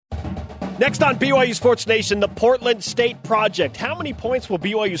Next on BYU Sports Nation, the Portland State Project. How many points will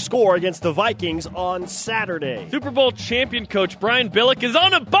BYU score against the Vikings on Saturday? Super Bowl champion coach Brian Billick is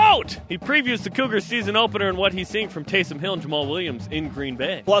on a boat. He previews the Cougars season opener and what he's seeing from Taysom Hill and Jamal Williams in Green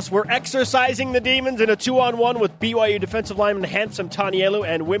Bay. Plus, we're exercising the demons in a 2-on-1 with BYU defensive lineman Handsome Tanielu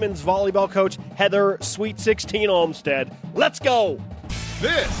and women's volleyball coach Heather Sweet 16 Olmstead. Let's go!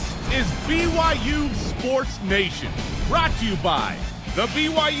 This is BYU Sports Nation, brought to you by The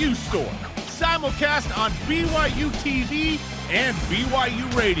BYU Store. Simulcast on BYU TV and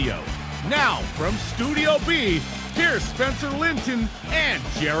BYU Radio. Now, from Studio B, here's Spencer Linton and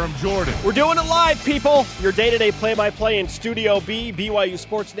Jarom Jordan. We're doing it live, people. Your day-to-day play-by-play in Studio B, BYU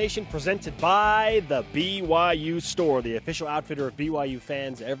Sports Nation, presented by the BYU Store, the official outfitter of BYU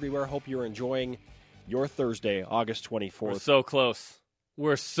fans everywhere. Hope you're enjoying your Thursday, August 24th. We're so close.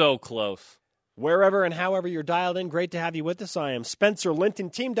 We're so close. Wherever and however you're dialed in, great to have you with us. I am Spencer Linton,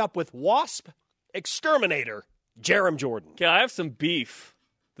 teamed up with Wasp Exterminator, Jarom Jordan. Okay, I have some beef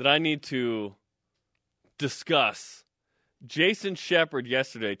that I need to discuss. Jason Shepard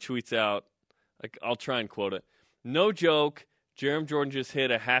yesterday tweets out, I'll try and quote it, "No joke, Jarom Jordan just hit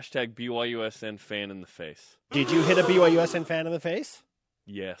a hashtag BYUSN fan in the face." Did you hit a BYUSN fan in the face?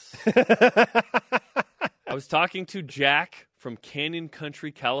 Yes. I was talking to Jack from Canyon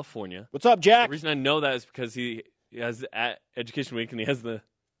Country, California. What's up, Jack? The reason I know that is because he has Education Week and he has the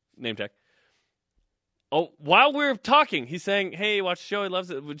name tag. Oh, while we're talking, he's saying, "Hey, watch the show. He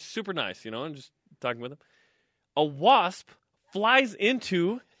loves it," which is super nice, and just talking with him. A wasp flies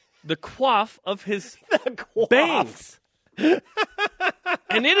into the coif of his bangs. And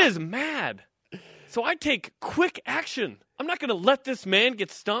it is mad. So I take quick action. I'm not going to let this man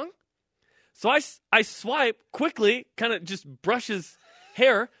get stung. So I swipe quickly, kind of just brush his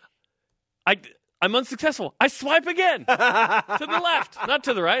hair. I'm unsuccessful. I swipe again to the left, not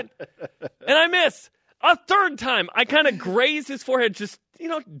to the right. And I miss. A third time, I kind of graze his forehead just,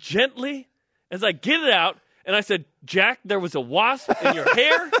 gently as I get it out. And I said, "Jack, there was a wasp in your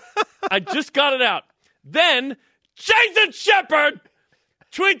hair. I just got it out." Then Jason Shepard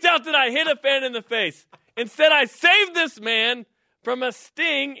tweets out that I hit a fan in the face. Instead, I saved this man from a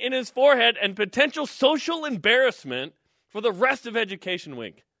sting in his forehead and potential social embarrassment for the rest of Education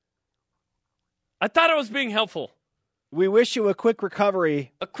Week. I thought I was being helpful. We wish you a quick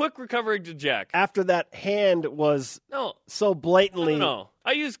recovery. A quick recovery to Jack. After that hand was so blatantly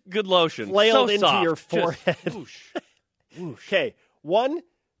I use good lotion. Flailed so into soft. your forehead. Just whoosh. Whoosh. Okay,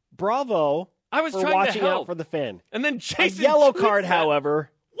 bravo I was for trying watching to help. out for the fan. And then Jason A yellow tweets card, that. however.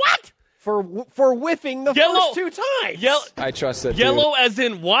 What? For whiffing the Yellow. first two times. I trust that Yellow as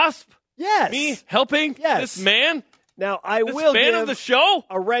in wasp? Yes. Me helping this man? Now, I This will fan give of the show?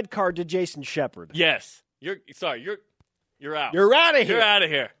 a red card to Jason Shepard. Yes. You're out. You're out of here. You're out of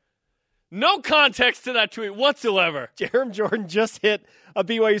here. No context to that tweet whatsoever. Jarom Jordan just hit a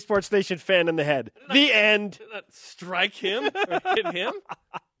BYU Sports Nation fan in the head. The end. Did not strike him or hit him.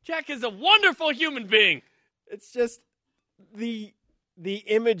 Jack is a wonderful human being. It's just the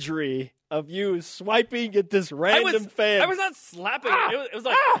imagery of you swiping at this random fan. I was not slapping. It was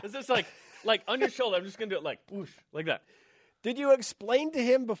like it's just like on your shoulder. I'm just gonna do it like whoosh, like that. Did you explain to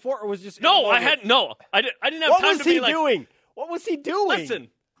him before, or was it just No, I didn't have What time was to be he like. doing? What was he doing?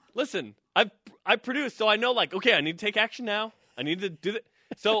 Listen. I produced, so I know. Like, okay, I need to take action now. I need to do that.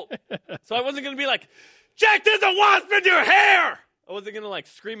 So I wasn't gonna be like, "Jack, there's a wasp in your hair." I wasn't gonna like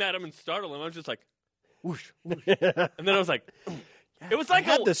scream at him and startle him. I was just like, whoosh, whoosh. And then I was like. It was like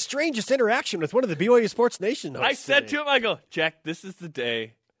I had the strangest interaction with one of the BYU Sports Nation hosts. I said to him, I go, "Jack, this is the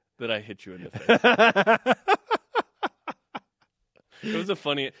day that I hit you in the face." It was a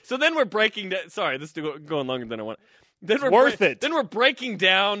funny. So then we're breaking down. Sorry, this is going longer than I want. Then we're worth it. Then we're breaking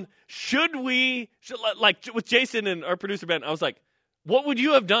down. Should like with Jason and our producer Ben? I was like, "What would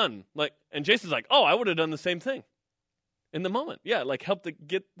you have done?" Like, and Jason's like, "Oh, I would have done the same thing." In the moment, yeah, like help to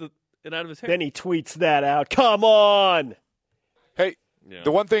get it out of his hair. Then he tweets that out. Come on. Hey,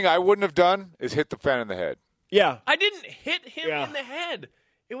 The one thing I wouldn't have done is hit the fan in the head. Yeah. I didn't hit him in the head.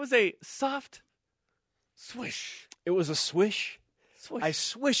 It was a soft swish. It was a swish. Swish. I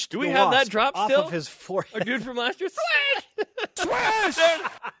swished. Do we have that drop off still? of his forehead? Our dude from last year? Swish!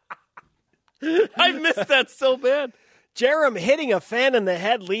 I missed that so bad. Jarom hitting a fan in the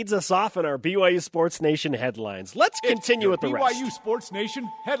head leads us off in our BYU Sports Nation headlines. Let's continue with the rest. BYU Sports Nation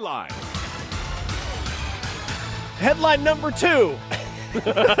headline. Headline number 2.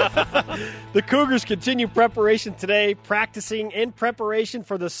 The Cougars continue preparation today, practicing in preparation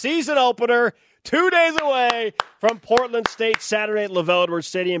for the season opener 2 days away from Portland State Saturday at LaVell Edwards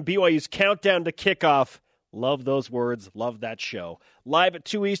Stadium. BYU's countdown to kickoff Love those words. Love that show. Live at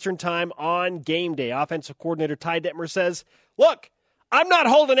 2 Eastern time on game day. Offensive coordinator Ty Detmer says, look, I'm not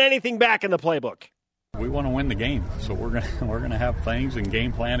holding anything back in the playbook. We want to win the game, so we're gonna have things and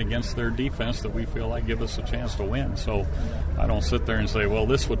game plan against their defense that we feel like give us a chance to win. So I don't sit there and say, well,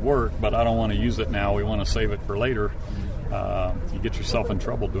 this would work, but I don't want to use it now. We want to save it for later. You get yourself in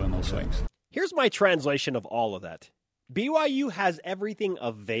trouble doing those things. Here's my translation of all of that. BYU has everything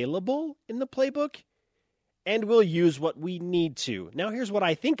available in the playbook, and we'll use what we need to. Now, here's what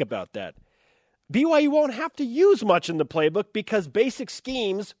I think about that. BYU won't have to use much in the playbook because basic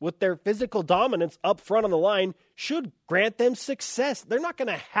schemes with their physical dominance up front on the line should grant them success. They're not going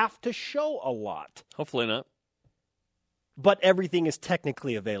to have to show a lot. Hopefully not. But everything is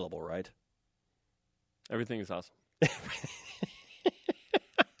technically available, right? Everything is awesome.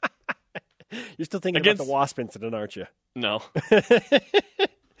 You're still thinking about the Wasp incident, aren't you? No.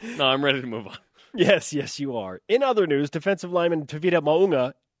 No, I'm ready to move on. Yes, you are. In other news, defensive lineman Tavita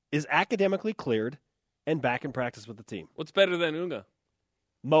Maunga is academically cleared and back in practice with the team. What's better than Unga?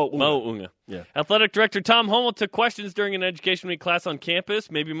 Mo Unga. Yeah. Athletic director Tom Hummel took questions during an education week class on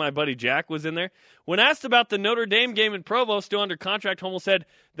campus. Maybe my buddy Jack was in there. When asked about the Notre Dame game in Provo, still under contract, Hummel said,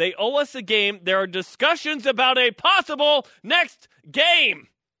 they owe us a game. There are discussions about a possible next game.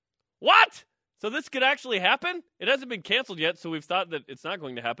 What? So this could actually happen? It hasn't been canceled yet, so we've thought that it's not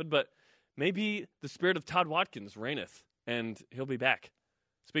going to happen, but maybe the spirit of Todd Watkins reigneth, and he'll be back.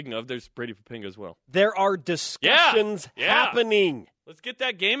 Speaking of, there's Brady Papinga as well. There are discussions happening. Let's get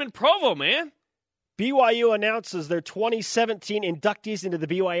that game in Provo, man. BYU announces their 2017 inductees into the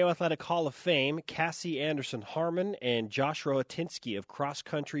BYU Athletic Hall of Fame. Cassie Anderson-Harmon and Josh Rohatinsky of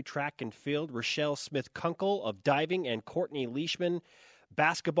cross-country, track and field. Rochelle Smith-Kunkel of diving, and Courtney Leishman,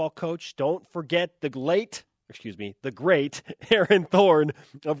 basketball coach. Don't forget the great Aaron Thorne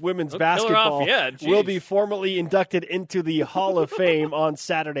of women's basketball will be formally inducted into the Hall of Fame on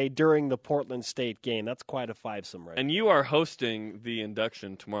Saturday during the Portland State game. That's quite a fivesome, right? And you are hosting the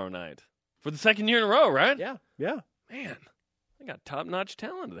induction tomorrow night for the second year in a row, right? Yeah. Man, I got top-notch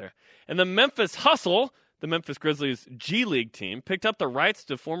talent there. And the Memphis Hustle, the Memphis Grizzlies G League team, picked up the rights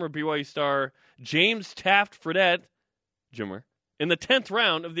to former BYU star James Taft Fredette, Jimmer, in the 10th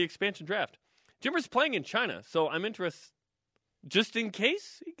round of the expansion draft. Jimmer's playing in China, so I'm interested just in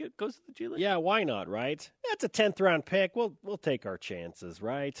case he goes to the G League. Yeah, why not, right? That's a 10th round pick. We'll take our chances,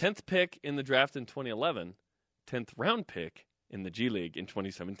 right? 10th pick in the draft in 2011, 10th round pick in the G League in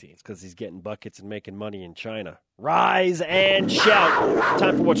 2017. It's because he's getting buckets and making money in China. Rise and shout.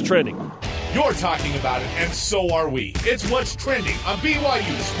 Time for What's Trending. You're talking about it, and so are we. It's What's Trending on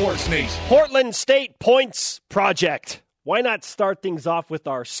BYU Sports Nation. Portland State Points Project. Why not start things off with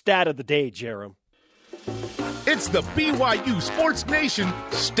our stat of the day, Jarom? It's the BYU Sports Nation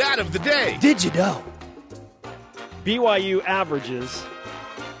Stat of the Day. Did you know? BYU averages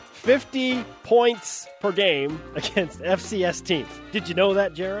 50 points per game against FCS teams. Did you know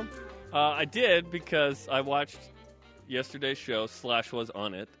that, Jarom? I did because I watched yesterday's show, slash was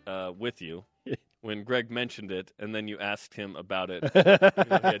on it, with you. When Greg mentioned it, and then you asked him about it. He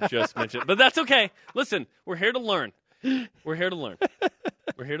had just mentioned it. But that's okay. Listen, we're here to learn. We're here to learn.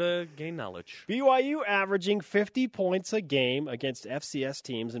 We're here to gain knowledge. BYU averaging 50 points a game against FCS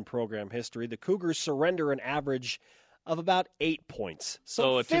teams in program history. The Cougars surrender an average of about 8 points.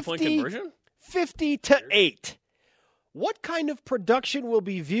 So a 2-point conversion? 50-8. What kind of production will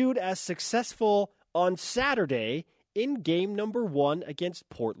be viewed as successful on Saturday in game number 1 against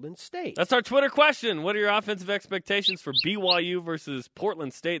Portland State? That's our Twitter question. What are your offensive expectations for BYU versus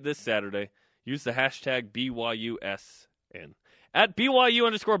Portland State this Saturday? Use the hashtag BYUSN. At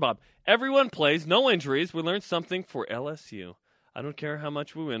BYU_Bob. Everyone plays, no injuries. We learned something for LSU. I don't care how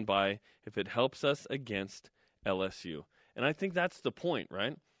much we win by if it helps us against LSU. And I think that's the point,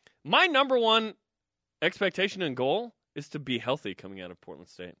 right? My number one expectation and goal is to be healthy coming out of Portland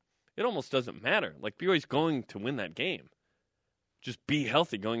State. It almost doesn't matter. Like, BYU's going to win that game. Just be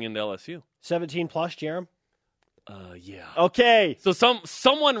healthy going into LSU. 17 plus, Jarom? Yeah. Okay. So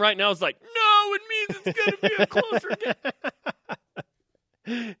someone right now is like, no, it means it's going to be a closer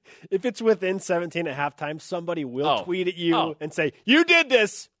game. If it's within 17 at halftime, somebody will tweet at you and say, you did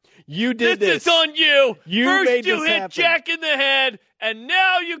this. You did this. This is on you. First you hit Jack in the head, and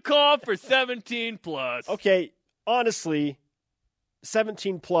now you call for 17 plus. Okay, honestly,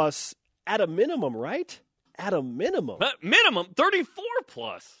 17 plus at a minimum, right? At a minimum. Minimum, 34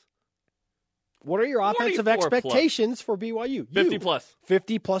 plus. What are your offensive expectations for BYU? 50 plus.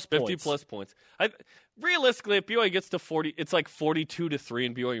 50 plus points. 50 plus points. Realistically, if BYU gets to 40, it's like 42-3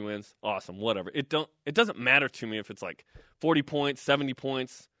 and BYU wins. Awesome, whatever. It doesn't matter to me if it's like 40 points, 70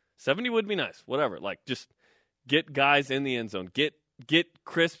 points. 70 would be nice. Whatever. Like, just Get guys in the end zone. Get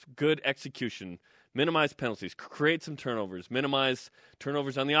crisp, good execution. Minimize penalties. Create some turnovers. Minimize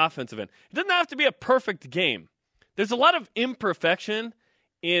turnovers on the offensive end. It doesn't have to be a perfect game. There's a lot of imperfection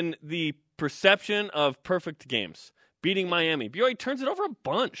in the perception of perfect games. Beating Miami. BYU turns it over a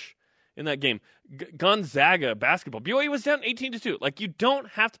bunch in that game. Gonzaga basketball. BYU was down 18-2. Like, you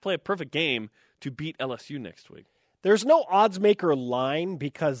don't have to play a perfect game to beat LSU next week. There's no odds maker line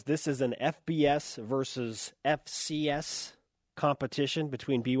because this is an FBS versus FCS competition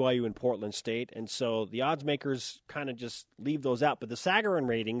between BYU and Portland State, and so the odds makers kind of just leave those out. But the Sagarin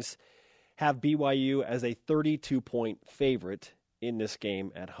ratings have BYU as a 32-point favorite in this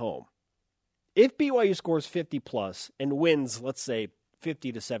game at home. If BYU scores 50-plus and wins, let's say,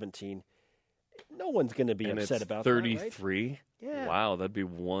 50-17, no one's going to be upset about 33? that, 33? Yeah. Wow, that'd be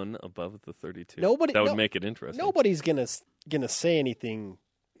one above the 32. That would make it interesting. Nobody's gonna say anything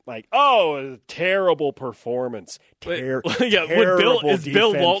like, "Oh, a terrible performance." Terrible is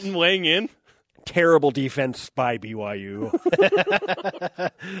Bill Walton weighing in? Terrible defense by BYU.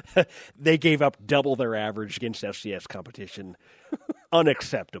 They gave up double their average against FCS competition.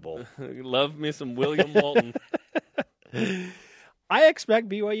 Unacceptable. Love me some William Walton. I expect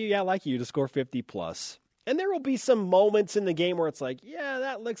BYU, like you, to score 50-plus. And there will be some moments in the game where it's like, yeah,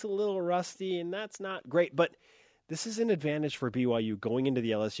 that looks a little rusty and that's not great. But this is an advantage for BYU going into the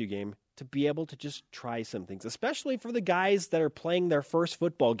LSU game to be able to just try some things, especially for the guys that are playing their first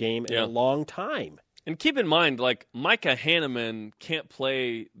football game in a long time. And keep in mind, like, Micah Hanneman can't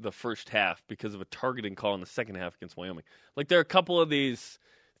play the first half because of a targeting call in the second half against Wyoming. Like, there are a couple of these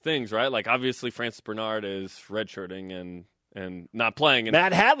things, right? Like, obviously, Francis Bernard is redshirting and not playing. And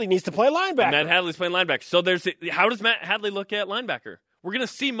Matt Hadley needs to play linebacker. Matt Hadley's playing linebacker. So how does Matt Hadley look at linebacker? We're going to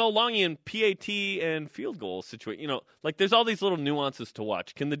see Mo Longy in PAT and field goal situation. Like, there's all these little nuances to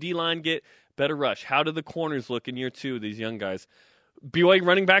watch. Can the D-line get better rush? How do the corners look in year two, these young guys? BYU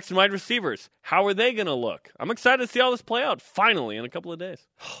running backs and wide receivers, how are they going to look? I'm excited to see all this play out, finally, in a couple of days.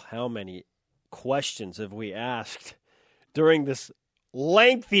 How many questions have we asked during this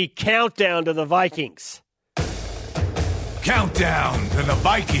lengthy countdown to the Vikings? Countdown to the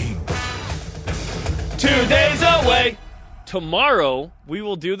Vikings. 2 days away. Tomorrow, we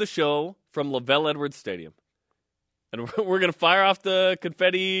will do the show from Lavelle Edwards Stadium. And we're going to fire off the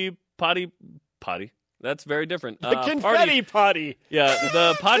confetti potty. That's very different. The confetti potty. Yeah,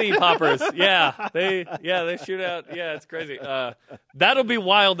 the potty poppers. Yeah, they shoot out. Yeah, it's crazy. That'll be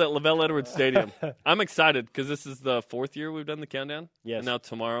wild at Lavelle Edwards Stadium. I'm excited because this is the fourth year we've done the countdown. Yes. And now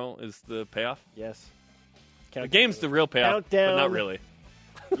tomorrow is the payoff. Yes. The game's the real payoff, but not really.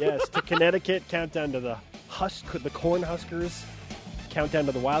 Yes, to Connecticut, countdown to the Cornhuskers, countdown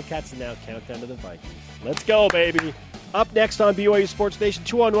to the Wildcats, and now countdown to the Vikings. Let's go, baby. Up next on BYU Sports Nation,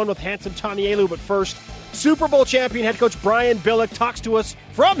 2-on-1 with Handsome Tanielu. But first, Super Bowl champion head coach Brian Billick talks to us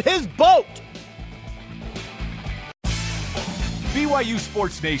from his boat. BYU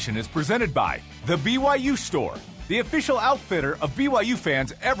Sports Nation is presented by The BYU Store, the official outfitter of BYU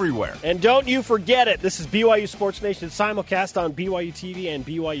fans everywhere. And don't you forget it. This is BYU Sports Nation simulcast on BYU TV and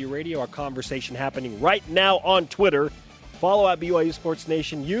BYU Radio. Our conversation happening right now on Twitter. Follow at BYU Sports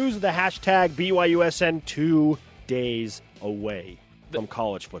Nation. Use the hashtag BYUSN 2 days away from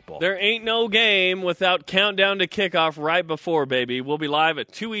college football. There ain't no game without countdown to kickoff right before, baby. We'll be live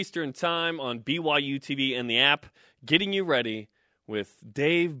at 2 Eastern time on BYU TV and the app, getting you ready with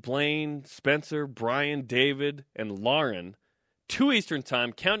Dave, Blaine, Spencer, Brian, David, and Lauren. 2 Eastern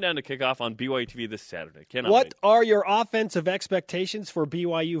time, countdown to kickoff on BYU TV this Saturday. Cannot wait. Are your offensive expectations for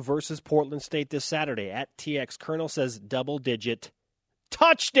BYU versus Portland State this Saturday? At TX Colonel says double-digit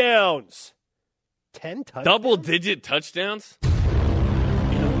touchdowns. 10 touchdowns? Double-digit touchdowns? In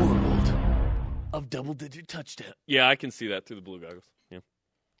a world of double-digit touchdowns. Yeah, I can see that through the blue goggles. Yeah.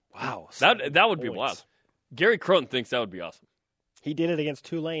 Wow. That would be wild. Gary Croton thinks that would be awesome. He did it against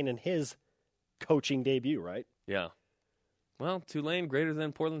Tulane in his coaching debut, right? Yeah. Well, Tulane greater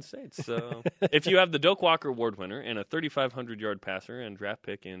than Portland State. So if you have the Doak Walker Award winner and a 3,500-yard passer and draft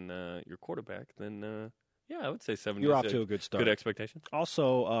pick in your quarterback, then I would say 70. You're off to a good start. Good expectation.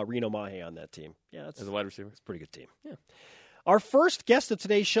 Also, Reno Mahe on that team. Yeah, as a wide receiver, it's a pretty good team. Yeah. Our first guest of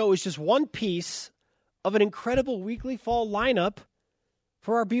today's show is just one piece of an incredible weekly fall lineup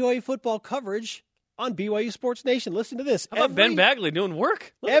for our BYU football coverage on BYU Sports Nation. Listen to this. How about Ben Bagley doing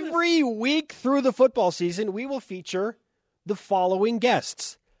work? Every week through the football season, we will feature the following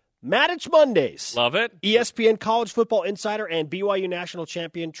guests. Mattich Mondays. Love it. ESPN College Football Insider and BYU National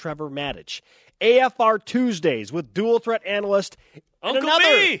Champion Trevor Mattich. AFR Tuesdays with dual threat analyst and Uncle another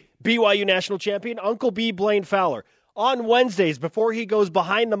B. BYU National Champion, Uncle B. Blaine Fowler. On Wednesdays, before he goes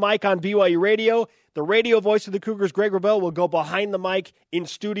behind the mic on BYU Radio, the radio voice of the Cougars, Greg Wrubell, will go behind the mic in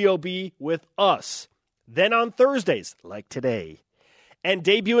Studio B with us. Then on Thursdays, like today, and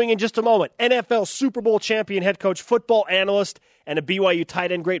debuting in just a moment, NFL Super Bowl champion head coach, football analyst, and a BYU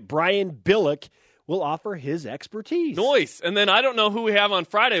tight end great, Brian Billick, will offer his expertise. Nice. And then I don't know who we have on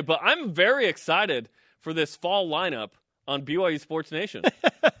Friday, but I'm very excited for this fall lineup on BYU Sports Nation.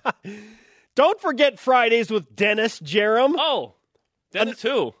 Don't forget Fridays with Dennis Jarom. Oh, Dennis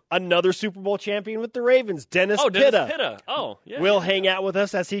who? Another Super Bowl champion with the Ravens, Dennis Pitta. Dennis Pitta. Oh, yeah. Will hang out with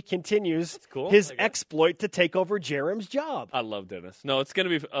us as he continues his exploit to take over Jarom's job. I love Dennis. No, it's going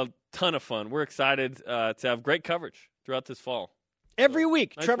to be a ton of fun. We're excited to have great coverage throughout this fall. Every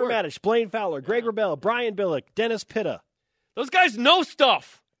week, nice Trevor work. Maddish, Blaine Fowler, Greg Wrubell, Brian Billick, Dennis Pitta. Those guys know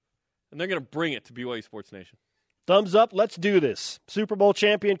stuff, and they're going to bring it to BYU Sports Nation. Thumbs up, let's do this. Super Bowl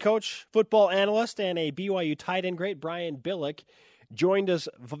champion coach, football analyst, and a BYU tight end great, Brian Billick, joined us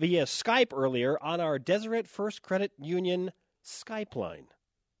via Skype earlier on our Deseret First Credit Union Skype line.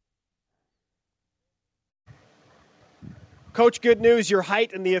 Coach, good news. Your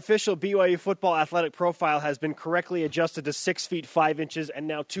height in the official BYU football athletic profile has been correctly adjusted to 6 feet 5 inches and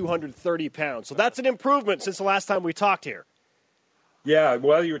now 230 pounds. So that's an improvement since the last time we talked here. Yeah,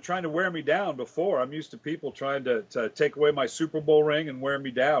 well, you were trying to wear me down before. I'm used to people trying to take away my Super Bowl ring and wear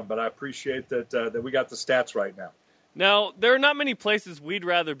me down, but I appreciate that we got the stats right now. Now, there are not many places we'd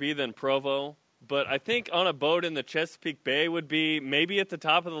rather be than Provo, but I think on a boat in the Chesapeake Bay would be maybe at the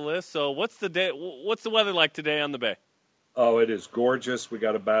top of the list. So what's the weather like today on the bay? Oh, it is gorgeous. We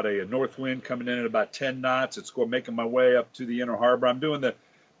got about a north wind coming in at about 10 knots. It's making my way up to the inner harbor. I'm doing the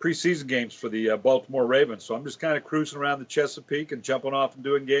preseason games for the Baltimore Ravens, so I'm just kind of cruising around the Chesapeake and jumping off and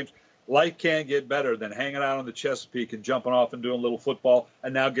doing games. Life can't get better than hanging out on the Chesapeake and jumping off and doing a little football,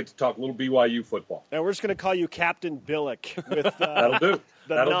 and now get to talk a little BYU football. And we're just going to call you Captain Billick with that'll do.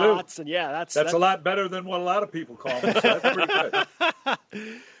 The knots. And yeah, that's a lot better than what a lot of people call me. So that's pretty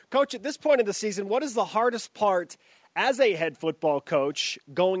good. Coach, at this point in the season, what is the hardest part as a head football coach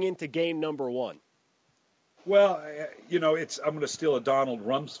going into game number one? Well, I'm going to steal a Donald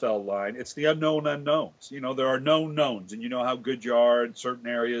Rumsfeld line. It's the unknown unknowns. There are known knowns, and you know how good you are in certain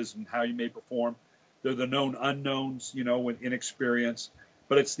areas and how you may perform. They're the known unknowns, when inexperience.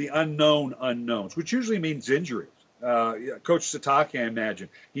 But it's the unknown unknowns, which usually means injuries. Coach Satake, I imagine,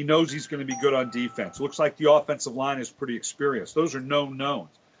 he knows he's going to be good on defense. Looks like the offensive line is pretty experienced. Those are known knowns.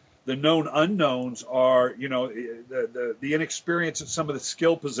 The known unknowns are, the inexperience at some of the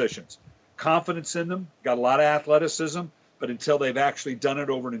skill positions. Confidence in them, got a lot of athleticism, but until they've actually done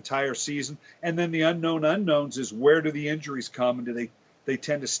it over an entire season. And then the unknown unknowns is where do the injuries come, and do they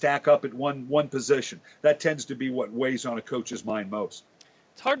tend to stack up at one position. That tends to be what weighs on a coach's mind most.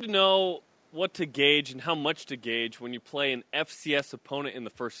 It's hard to know what to gauge and how much to gauge when you play an FCS opponent in the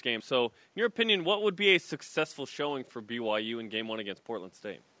first game. So, in your opinion, what would be a successful showing for BYU in Game 1 against Portland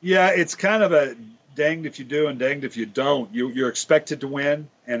State? Yeah, it's kind of a danged if you do and danged if you don't. You're expected to win,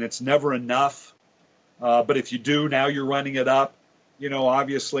 and it's never enough. But if you do, now you're running it up.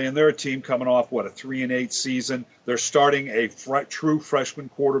 Obviously, and they're a team coming off, a 3-8 season. They're starting a true freshman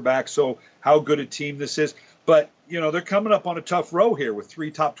quarterback, so how good a team this is. But, they're coming up on a tough row here with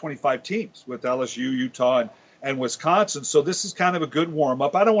 3 top 25 teams with LSU, Utah, and Wisconsin. So this is kind of a good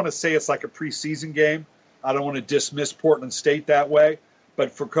warm-up. I don't want to say it's like a preseason game. I don't want to dismiss Portland State that way.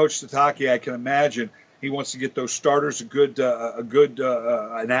 But for Coach Satake, I can imagine he wants to get those starters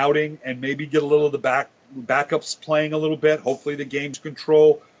an outing and maybe get a little of the backups playing a little bit. Hopefully the game's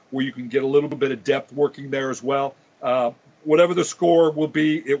control where you can get a little bit of depth working there as well. Whatever the score will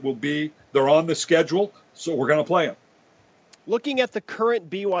be, it will be. They're on the schedule, so we're going to play them. Looking at the current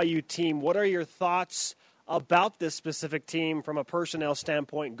BYU team, what are your thoughts about this specific team from a personnel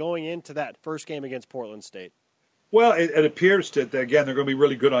standpoint going into that first game against Portland State? Well, it appears that, again, they're going to be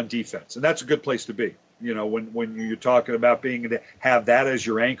really good on defense, and that's a good place to be, when you're talking about being to have that as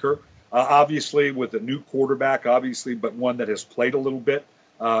your anchor. Obviously, with a new quarterback, but one that has played a little bit.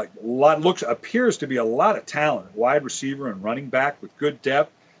 Appears to be a lot of talent, wide receiver and running back with good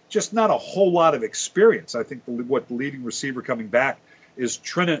depth, just not a whole lot of experience. I think what the leading receiver coming back is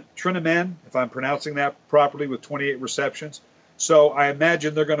Trineman, if I'm pronouncing that properly, with 28 receptions. So I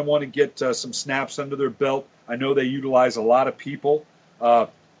imagine they're going to want to get some snaps under their belt. I know they utilize a lot of people.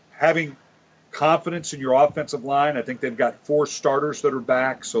 Having confidence in your offensive line, I think they've got 4 starters that are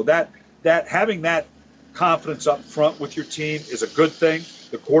back. So that having that confidence up front with your team is a good thing.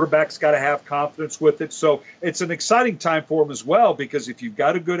 The quarterback's got to have confidence with it. So it's an exciting time for them as well, because if you've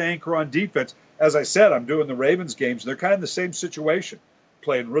got a good anchor on defense, as I said, I'm doing the Ravens games. They're kind of in the same situation,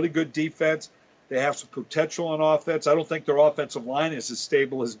 playing really good defense. They have some potential on offense. I don't think their offensive line is as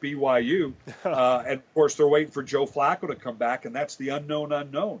stable as BYU. And, of course, they're waiting for Joe Flacco to come back, and that's the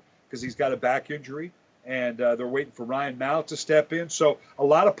unknown because he's got a back injury. And they're waiting for Ryan Mallett to step in. So a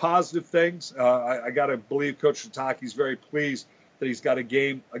lot of positive things. I got to believe Coach Sitake's very pleased that he's got a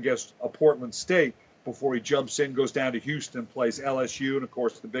game against a Portland State before he jumps in, goes down to Houston, plays LSU, and, of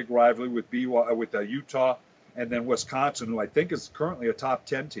course, the big rivalry with Utah, and then Wisconsin, who I think is currently a top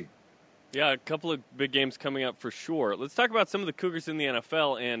 10 team. Yeah, a couple of big games coming up for sure. Let's talk about some of the Cougars in the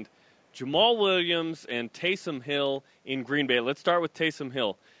NFL and Jamal Williams and Taysom Hill in Green Bay. Let's start with Taysom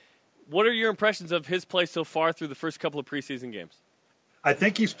Hill. What are your impressions of his play so far through the first couple of preseason games? I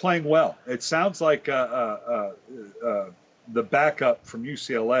think he's playing well. It sounds like the backup from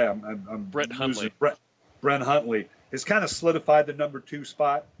UCLA, I'm Brett Hundley. Brent Huntley has kind of solidified the number 2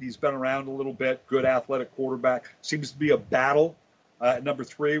 spot. He's been around a little bit, good athletic quarterback. Seems to be a battle at number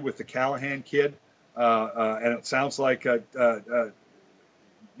 3 with the Callahan kid. And it sounds like,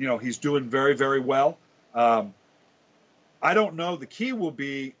 he's doing very, very well. I don't know. The key will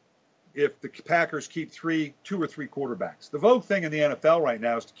be if the Packers keep 2 or 3 quarterbacks. The vogue thing in the NFL right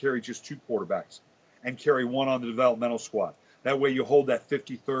now is to carry just 2 quarterbacks and carry 1 on the developmental squad. That way you hold that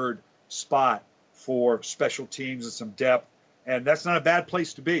 53rd spot for special teams and some depth. And that's not a bad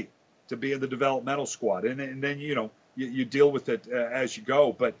place to be in the developmental squad. And then, you deal with it as you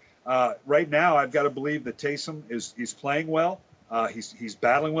go. But right now I've got to believe that Taysom he's playing well. He's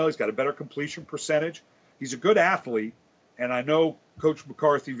battling well. He's got a better completion percentage. He's a good athlete. And I know Coach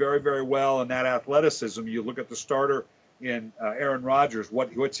McCarthy very, very well in that athleticism. You look at the starter in Aaron Rodgers,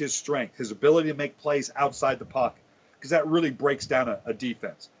 what's his strength? His ability to make plays outside the pocket, because that really breaks down a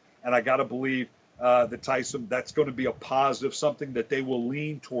defense. And I got to believe that Taysom, that's going to be a positive, something that they will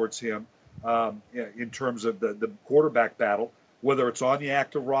lean towards him in terms of the quarterback battle, whether it's on the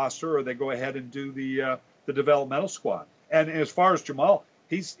active roster or they go ahead and do the developmental squad. And as far as Jamal,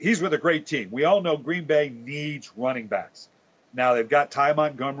 he's with a great team. We all know Green Bay needs running backs. Now they've got Ty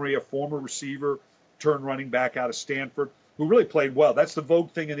Montgomery, a former receiver, turned running back out of Stanford, who really played well. That's the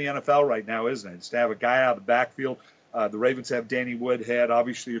vogue thing in the NFL right now, isn't it? It's to have a guy out of the backfield. The Ravens have Danny Woodhead.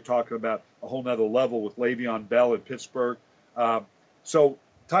 Obviously, you're talking about a whole nother level with Le'Veon Bell in Pittsburgh. So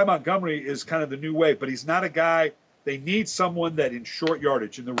Ty Montgomery is kind of the new wave, but he's not a guy. They need someone that in short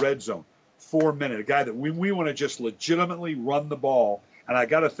yardage, in the red zone, 4 minute, a guy that we want to just legitimately run the ball. And I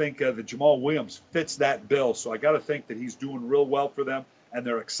got to think that Jamal Williams fits that bill. So I got to think that he's doing real well for them, and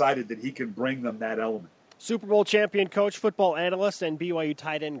they're excited that he can bring them that element. Super Bowl champion coach, football analyst, and BYU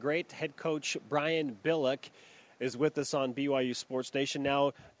tight end great head coach Brian Billick is with us on BYU Sports Nation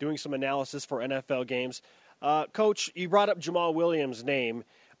now, doing some analysis for NFL games. Coach, you brought up Jamal Williams' name.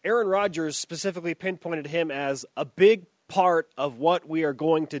 Aaron Rodgers specifically pinpointed him as a big part of what we are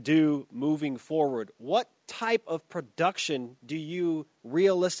going to do moving forward. What type of production do you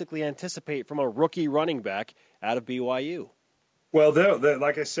realistically anticipate from a rookie running back out of BYU? Well, they're,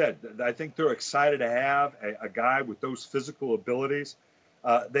 like I said, I think they're excited to have a guy with those physical abilities.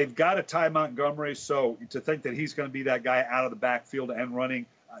 They've got a Ty Montgomery, so to think that he's going to be that guy out of the backfield and running,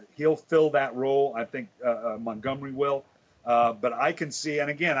 he'll fill that role. I think Montgomery will. But I can see, and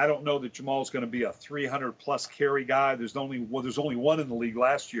again, I don't know that Jamal's going to be a 300-plus carry guy. There's only one in the league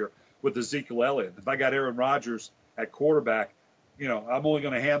last year with Ezekiel Elliott. If I got Aaron Rodgers at quarterback, I'm only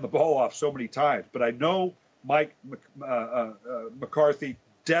going to hand the ball off so many times. But I know Mike McCarthy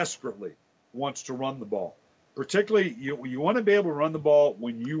desperately wants to run the ball. Particularly, you want to be able to run the ball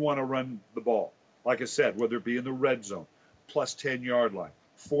when you want to run the ball. Like I said, whether it be in the red zone, plus 10-yard line,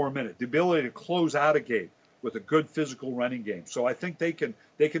 4 minute, the ability to close out a game with a good physical running game. So I think they can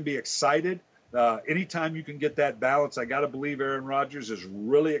be excited. Anytime you can get that balance, I got to believe Aaron Rodgers is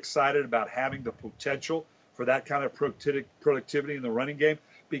really excited about having the potential for that kind of productivity in the running game,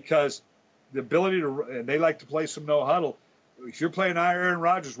 because the ability to, and they like to play some no huddle. If you're playing Aaron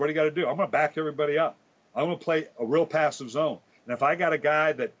Rodgers, what do you got to do? I'm going to back everybody up. I'm going to play a real passive zone. And if I got a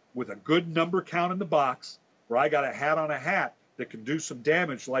guy that with a good number count in the box, where I got a hat on a hat that can do some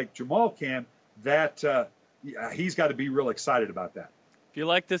damage like Jamal can, that he's got to be real excited about that. If you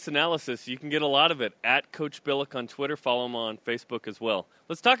like this analysis, you can get a lot of it at Coach Billick on Twitter. Follow him on Facebook as well.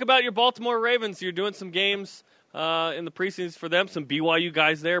 Let's talk about your Baltimore Ravens. You're doing some games in the preseasons for them. Some BYU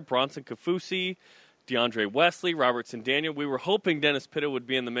guys there, Bronson Kafusi, DeAndre Wesley, Robertson Daniel. We were hoping Dennis Pitta would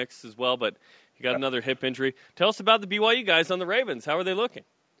be in the mix as well, but he got another hip injury. Tell us about the BYU guys on the Ravens. How are they looking?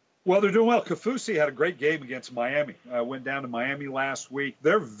 Well, they're doing well. Kafusi had a great game against Miami. Went down to Miami last week.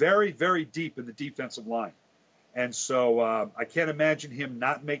 They're very, very deep in the defensive line. And so I can't imagine him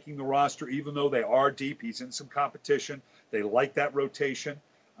not making the roster, even though they are deep. He's in some competition. They like that rotation.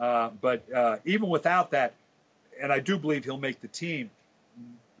 But even without that, and I do believe he'll make the team,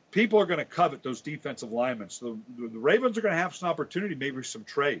 people are going to covet those defensive linemen. So the Ravens are going to have some opportunity, maybe some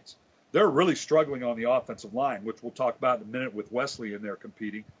trades. They're really struggling on the offensive line, which we'll talk about in a minute with Wesley in there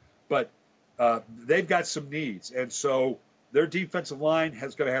competing. But they've got some needs. And so their defensive line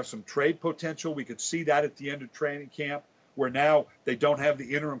has got to have some trade potential. We could see that at the end of training camp, where now they don't have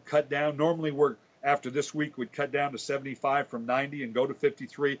the interim cut down. Normally after this week, we'd cut down to 75 from 90 and go to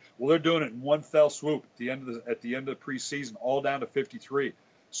 53. Well, they're doing it in one fell swoop at the end of the preseason, all down to 53.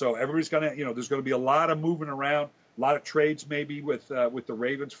 So everybody's going to, there's going to be a lot of moving around, a lot of trades maybe with the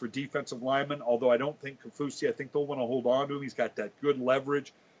Ravens for defensive linemen, although I don't think Kafusi, I think they'll want to hold on to him. He's got that good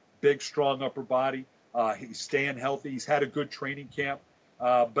leverage, big, strong upper body. He's staying healthy. He's had a good training camp.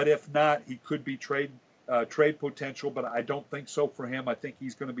 But if not, he could be trade potential, but I don't think so for him. I think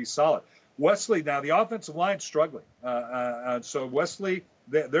he's going to be solid. Wesley, now the offensive line's struggling. So Wesley,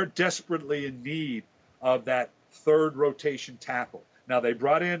 they're desperately in need of that third rotation tackle. Now they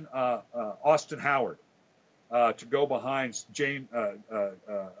brought in Austin Howard to go behind James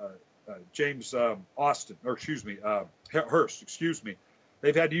Hurst.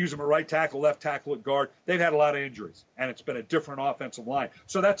 They've had to use him at right tackle, left tackle, at guard. They've had a lot of injuries, and it's been a different offensive line.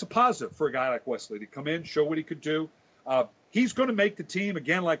 So that's a positive for a guy like Wesley to come in, show what he could do. He's going to make the team,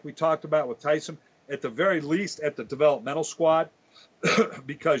 again, like we talked about with Tyson, at the very least at the developmental squad,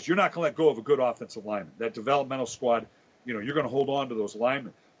 because you're not going to let go of a good offensive lineman. That developmental squad, you're going to hold on to those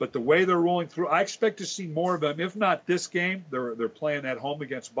linemen. But the way they're rolling through, I expect to see more of them. If not this game, they're playing at home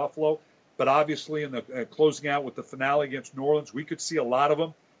against Buffalo. But obviously in the closing out with the finale against New Orleans, we could see a lot of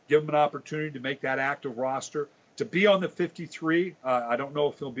them, give them an opportunity to make that active roster. To be on the 53, I don't know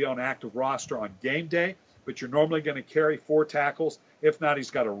if he'll be on active roster on game day, but you're normally going to carry 4 tackles. If not,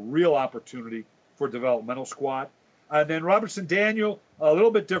 he's got a real opportunity for developmental squad. And then Robertson Daniel, a little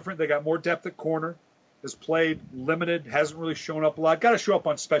bit different. They got more depth at corner, has played limited, hasn't really shown up a lot. Got to show up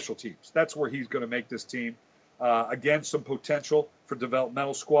on special teams. That's where he's going to make this team. Again, some potential for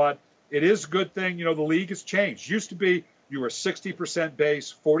developmental squad. It is a good thing, the league has changed. Used to be you were 60%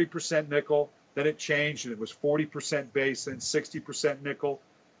 base, 40% nickel. Then it changed, and it was 40% base, then 60% nickel.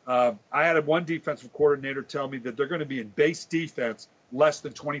 I had one defensive coordinator tell me that they're going to be in base defense less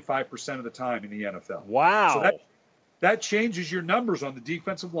than 25% of the time in the NFL. Wow. So that changes your numbers on the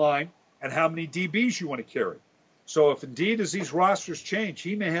defensive line and how many DBs you want to carry. So if indeed as these rosters change,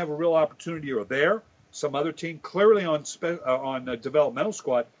 he may have a real opportunity or there, some other team clearly on a developmental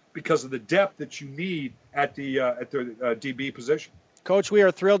squad, because of the depth that you need at the DB position. Coach, we are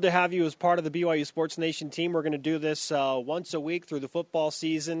thrilled to have you as part of the BYU Sports Nation team. We're going to do this once a week through the football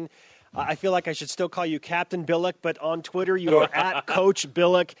season. I feel like I should still call you Captain Billick, but on Twitter you are at Coach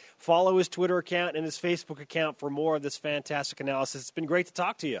Billick. Follow his Twitter account and his Facebook account for more of this fantastic analysis. It's been great to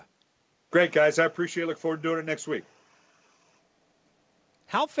talk to you. Great, guys. I appreciate it. Look forward to doing it next week.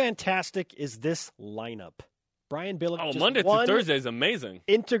 How fantastic is this lineup? Brian Billick, just Monday through Thursday is amazing.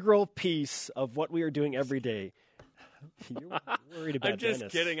 Integral piece of what we are doing every day. You're worried about I'm just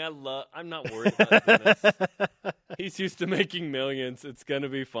Dennis. kidding. I'm not worried about Dennis. He's used to making millions. It's going to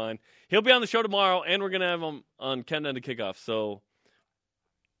be fun. He'll be on the show tomorrow, and we're going to have him on Countdown to Kickoff. So,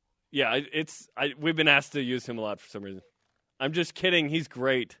 yeah, we've been asked to use him a lot for some reason. I'm just kidding. He's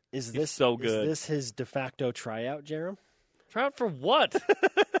great. He's so good. Is this his de facto tryout, Jarom? Tryout for what?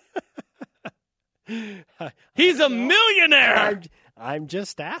 He's a millionaire. I'm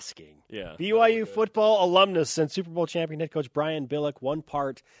just asking. Yeah. BYU football alumnus and Super Bowl champion head coach Brian Billick, one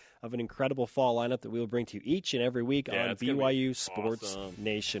part of an incredible fall lineup that we will bring to you each and every week on BYU Sports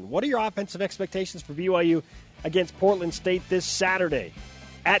Nation. What are your offensive expectations for BYU against Portland State this Saturday?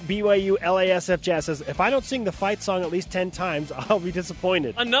 At BYU LASF Jazz says, if I don't sing the fight song at least 10 times, I'll be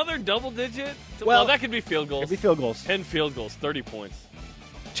disappointed. Another double digit? Well, that could be field goals. Could be field goals. 10 field goals, 30 points.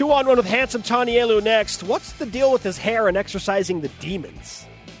 2-on-1 with Handsome Tanielu next. What's the deal with his hair and exercising the demons?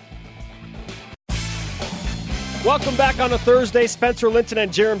 Welcome back on a Thursday. Spencer Linton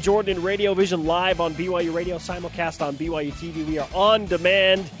and Jarom Jordan in Radio Vision live on BYU Radio, simulcast on BYU TV. We are on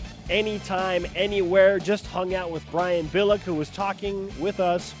demand anytime, anywhere. Just hung out with Brian Billick, who was talking with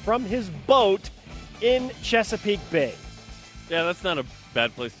us from his boat in Chesapeake Bay. Yeah, that's not a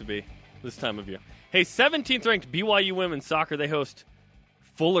bad place to be this time of year. Hey, 17th ranked BYU women's soccer, they host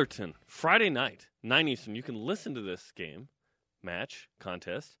Fullerton Friday night, 9 Eastern. You can listen to this game, match,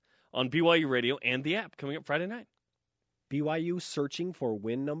 contest on BYU Radio and the app coming up Friday night. BYU searching for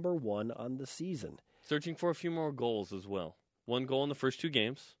win number 1 on the season. Searching for a few more goals as well. 1 goal in the first 2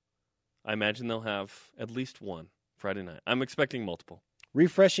 games. I imagine they'll have at least 1 Friday night. I'm expecting multiple.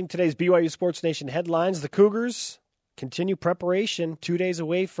 Refreshing today's BYU Sports Nation headlines. The Cougars continue preparation 2 days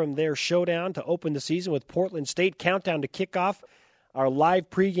away from their showdown to open the season with Portland State. Countdown to kickoff. Our live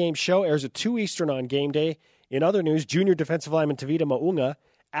pregame show airs at 2 Eastern on game day. In other news, junior defensive lineman Tavita Maunga,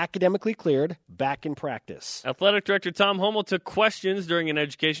 academically cleared, back in practice. Athletic Director Tom Hummel took questions during an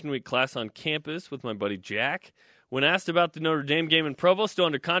Education Week class on campus with my buddy Jack. When asked about the Notre Dame game in Provo, still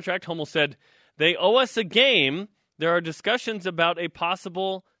under contract, Hummel said, "They owe us a game. There are discussions about a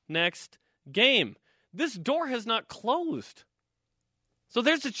possible next game. This door has not closed. So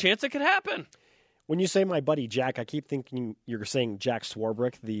there's a chance it could happen." When you say my buddy Jack, I keep thinking you're saying Jack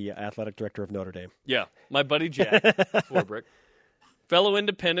Swarbrick, the athletic director of Notre Dame. Yeah, my buddy Jack Swarbrick. Fellow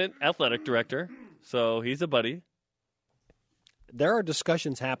independent athletic director, so he's a buddy. There are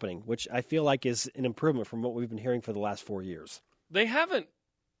discussions happening, which I feel like is an improvement from what we've been hearing for the last 4 years. They haven't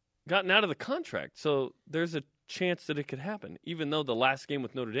gotten out of the contract, so there's a chance that it could happen, even though the last game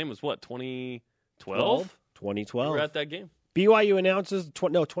with Notre Dame was, what, 2012? 2012. We were at that game. BYU announces,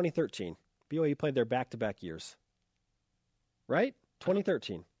 2013. BYU played their back-to-back years. Right?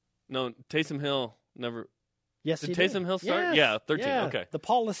 2013. No, Taysom Hill never. Yes, did Taysom Hill start? Yes. Yeah, 13. Yeah. Okay. The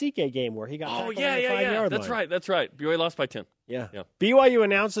Paul Lasike game where he got tackled on the 5-yard line. That's right. BYU lost by 10. Yeah. Yeah. BYU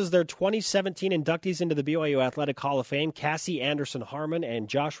announces their 2017 inductees into the BYU Athletic Hall of Fame: Cassie Anderson-Harmon and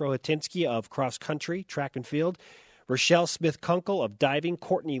Josh Rohatinsky of cross country, track and field, Rochelle Smith-Kunkel of diving,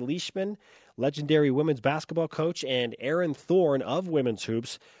 Courtney Leishman, legendary women's basketball coach, and Erin Thorne of women's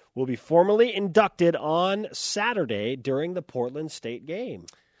hoops will be formally inducted on Saturday during the Portland State game.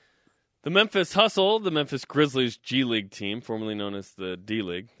 The Memphis Hustle, the Memphis Grizzlies G League team, formerly known as the D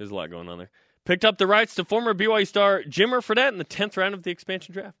League, there's a lot going on there, picked up the rights to former BYU star Jimmer Fredette in the 10th round of the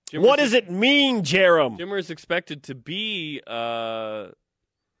expansion draft. What does it mean, Jarom? Jimmer is expected to be,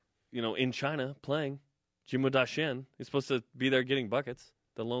 in China playing. Jimmo Dashen. He's supposed to be there getting buckets.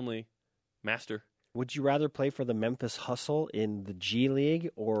 The lonely master. Would you rather play for the Memphis Hustle in the G League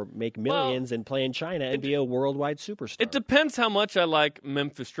or make millions and play in China and be a worldwide superstar? It depends how much I like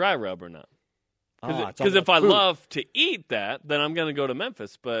Memphis dry rub or not. Because if I love to eat that, then I'm going to go to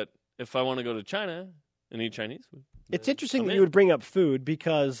Memphis. But if I want to go to China and eat Chinese food, it's interesting that you would bring up food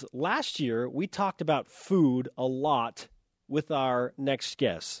because last year we talked about food a lot with our next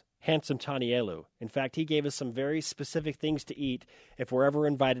guest, Handsome Tanielu. In fact, he gave us some very specific things to eat if we're ever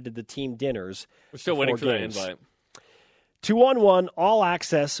invited to the team dinners. We're still waiting for that invite. 2-on-1, all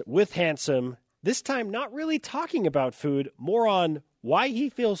access with Handsome. This time not really talking about food, more on why he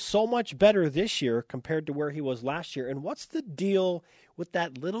feels so much better this year compared to where he was last year, and what's the deal with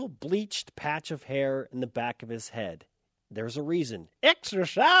that little bleached patch of hair in the back of his head. There's a reason.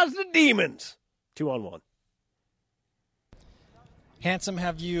 Exercise the demons. 2-on-1. Handsome,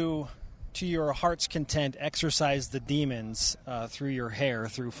 have you, to your heart's content, exercised the demons through your hair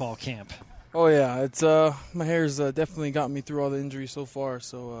through fall camp? Oh yeah, it's my hair's definitely gotten me through all the injuries so far.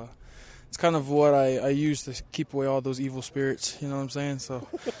 So it's kind of what I use to keep away all those evil spirits. You know what I'm saying? So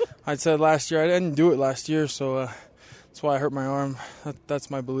I said last year I didn't do it last year, so that's why I hurt my arm. That's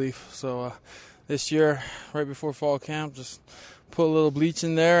my belief. So this year, right before fall camp, just put a little bleach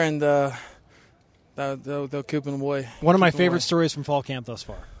in there and. They'll keep them away. One of my favorite stories from fall camp thus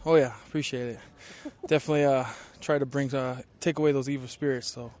far. Oh yeah, appreciate it. Definitely try to take away those evil spirits.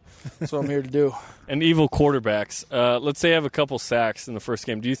 So that's what I'm here to do. And evil quarterbacks. Let's say I have a couple sacks in the first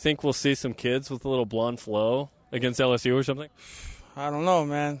game. Do you think we'll see some kids with a little blonde flow against LSU or something? I don't know,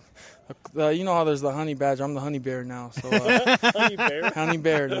 man. You know how there's the honey badger. I'm the honey bear now. So Honey bear? Honey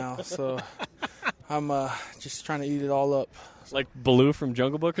bear now. So I'm just trying to eat it all up. Like Baloo from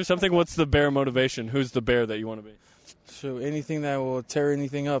Jungle Book or something? What's the bear motivation? Who's the bear that you want to be? So anything that will tear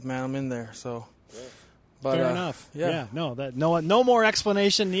anything up, man, I'm in there. So, but, fair enough. Yeah. No more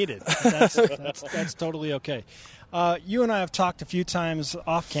explanation needed. That's totally okay. You and I have talked a few times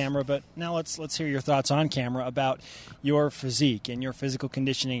off camera, but now let's hear your thoughts on camera about your physique and your physical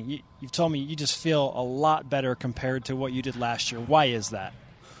conditioning. You've told me you just feel a lot better compared to what you did last year. Why is that?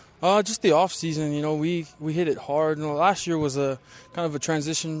 Just the off season, we hit it hard. Last year was a kind of a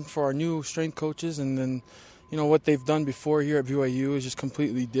transition for our new strength coaches, and then, what they've done before here at BYU is just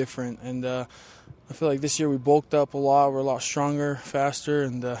completely different. And I feel like this year we bulked up a lot. We're a lot stronger, faster,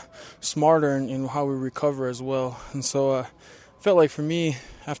 and smarter in how we recover as well. And so I felt like for me,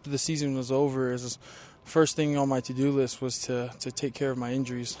 after the season was over, is first thing on my to-do list was to take care of my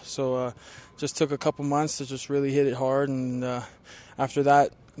injuries. So just took a couple months to just really hit it hard, and after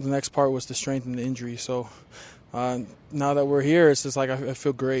that, the next part was to strengthen the injury. So now that we're here, it's just like I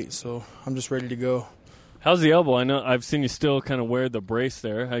feel great. So I'm just ready to go. How's the elbow? I know I've seen you still kind of wear the brace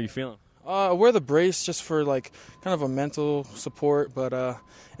there. How you feeling? Wear the brace just for like kind of a mental support, but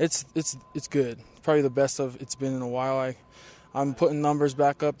it's good. Probably the best it's been in a while. I'm putting numbers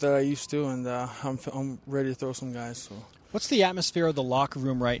back up that I used to, and I'm ready to throw some guys. So, what's the atmosphere of the locker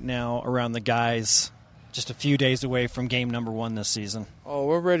room right now around the guys? Just a few days away from game number 1 this season. Oh,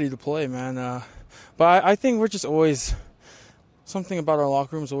 we're ready to play, man. But I think we're just always something about our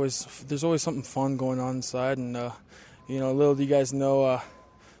locker room is there's always something fun going on inside, and little do you guys know.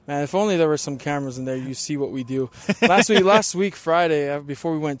 Man, if only there were some cameras in there, you see what we do. Last week, Friday,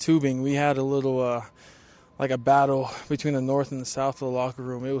 before we went tubing, we had a little, like a battle between the north and the south of the locker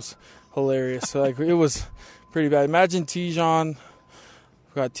room. It was hilarious. So, it was pretty bad. Imagine Tijon.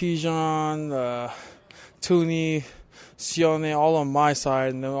 We got Tijon, Tuni, Sione, all on my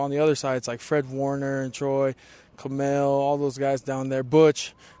side. And then on the other side, it's like Fred Warner and Troy, Kamel, all those guys down there,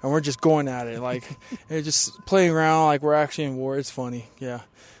 Butch. And we're just going at it. It's just playing around like we're actually in war. It's funny, yeah.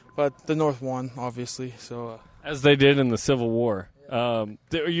 But the North won, obviously. So as they did in the Civil War.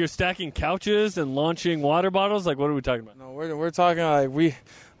 You're stacking couches and launching water bottles? What are we talking about? No, we're talking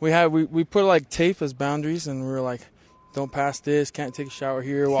we put like tape as boundaries, and we were like, don't pass this, can't take a shower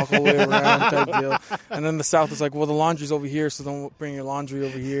here, walk all the way around type deal. And then the South is like, well, the laundry's over here, so don't bring your laundry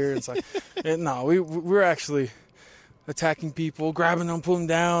over here. It's like, we're actually attacking people, grabbing them, pulling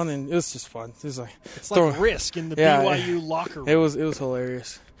them down, and it was just fun. It was it's like risk in the BYU locker room. It was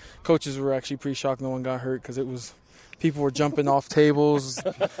hilarious. Coaches were actually pretty shocked no one got hurt because people were jumping off tables,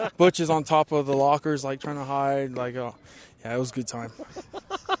 Butch is on top of the lockers trying to hide. It was a good time.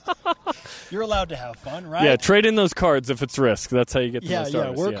 You're allowed to have fun, right? Yeah, trade in those cards if it's risk. That's how you get the most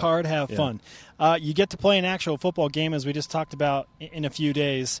starters. Work hard, have fun. You get to play an actual football game, as we just talked about, in a few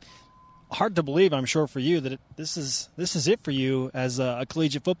days. Hard to believe, I'm sure, for you that this is it for you as a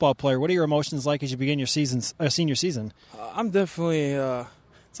collegiate football player. What are your emotions like as you begin your senior season? I'm definitely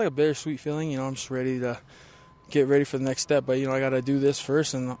it's like a bittersweet feeling. I'm just ready to get ready for the next step. But I got to do this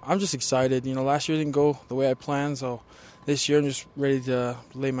first, and I'm just excited. Last year didn't go the way I planned, so this year I'm just ready to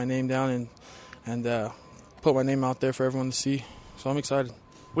lay my name down and put my name out there for everyone to see. So I'm excited.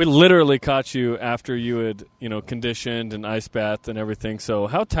 We literally caught you after you had, conditioned and ice bathed and everything. So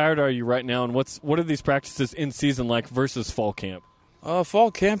how tired are you right now, and what are these practices in season like versus fall camp?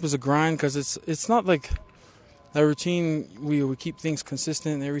 Fall camp is a grind because it's not like a routine. We keep things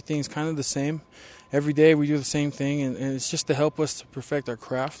consistent and everything's kind of the same. Every day we do the same thing, and it's just to help us to perfect our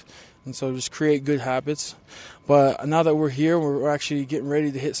craft. And so just create good habits. But now that we're here, we're actually getting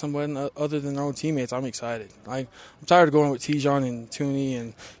ready to hit someone other than our own teammates. I'm excited. I'm tired of going with Tijon and Tooney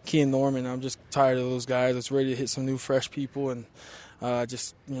and Key and Norman. I'm just tired of those guys. It's ready to hit some new, fresh people and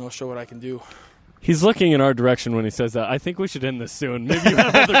just show what I can do. He's looking in our direction when he says that. I think we should end this soon. Maybe you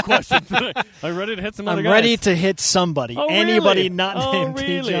have other questions. I'm ready to hit some other guys. I'm ready to hit somebody. Oh, Anybody really? not named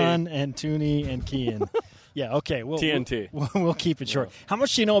Tijon and Tooney and Kean. Yeah, okay. TNT. We'll keep it short. How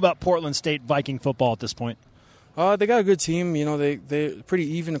much do you know about Portland State Viking football at this point? They got a good team. They're pretty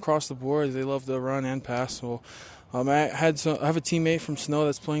even across the board. They love to run and pass. So I have a teammate from Snow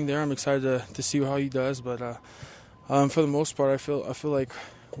that's playing there. I'm excited to see how he does. But for the most part, I feel like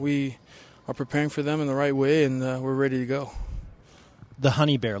we are preparing for them in the right way, and we're ready to go. The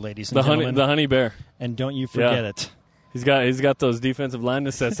Honey Bear, ladies and gentlemen. The Honey Bear. And don't you forget it. He's got those defensive line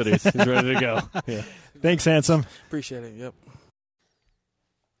necessities. He's ready to go. Yeah. Thanks, Handsome. Appreciate it. Yep.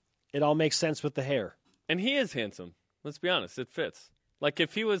 It all makes sense with the hair. And he is handsome. Let's be honest. It fits.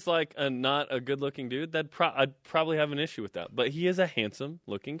 If he was not a good-looking dude, I'd probably have an issue with that. But he is a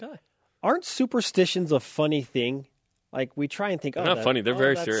handsome-looking guy. Aren't superstitions a funny thing? We try and think, they're not funny. They're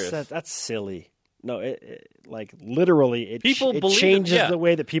very serious. That's silly. No, literally, it changes the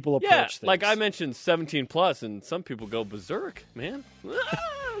way that people approach things. I mentioned 17+, and some people go berserk, man.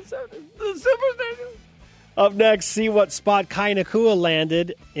 Superstition. Up next, see what spot Kai Nakua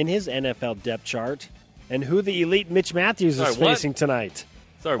landed in his NFL depth chart and who the elite Mitch Matthews is facing tonight.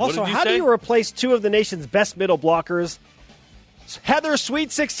 Sorry, also, what did you how say? do you replace two of the nation's best middle blockers? Heather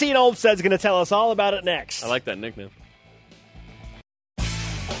Sweet 16 Olmstead is going to tell us all about it next. I like that nickname.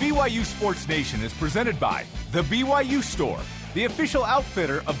 BYU Sports Nation is presented by The BYU Store, the official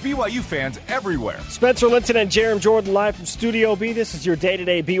outfitter of BYU fans everywhere. Spencer Linton and Jarom Jordan live from Studio B. This is your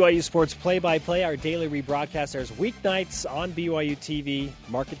day-to-day BYU Sports play-by-play. Our daily rebroadcast airs weeknights on BYU TV.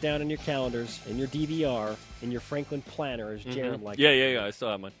 Mark it down in your calendars, in your DVR, in your Franklin planner, as Jarom likes. Yeah. I still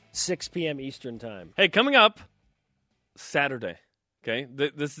have mine. 6 p.m. Eastern Time. Hey, coming up Saturday. Okay,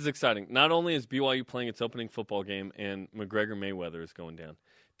 this is exciting. Not only is BYU playing its opening football game and McGregor-Mayweather is going down.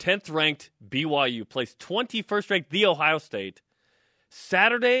 10th-ranked BYU plays 21st-ranked The Ohio State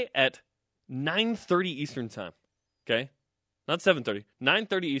Saturday at 9:30 Eastern Time. Okay? not 7:30,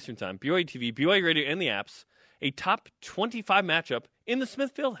 9:30 Eastern Time, BYU TV, BYU Radio, and the apps, a top 25 matchup in the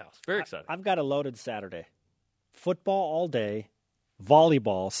Smith Fieldhouse. Very exciting. I've got a loaded Saturday. Football all day,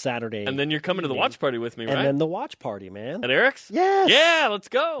 volleyball Saturday. And then you're coming to the watch party with me, right? And then the watch party, man. At Eric's? Yes. Yeah, let's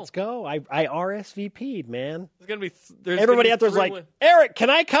go. Let's go. I RSVP'd, man. There's gonna be everybody out there's like, Eric, can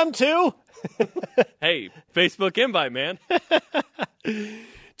I come too? Hey, Facebook invite, man.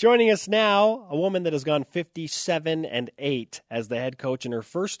 Joining us now, a woman that has gone 57-8 as the head coach in her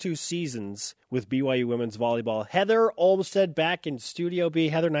first 2 seasons with BYU women's volleyball. Heather Olmstead back in Studio B.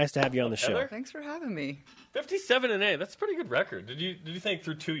 Heather, nice to have you on the show. Thanks for having me. 57-8. That's a pretty good record. Did you think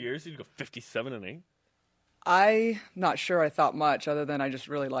through 2 years you'd go 57-8? I'm not sure I thought much, other than I just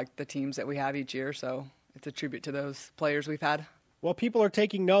really like the teams that we have each year. So it's a tribute to those players we've had. Well, people are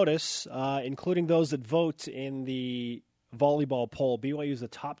taking notice, including those that vote in the volleyball poll. BYU is a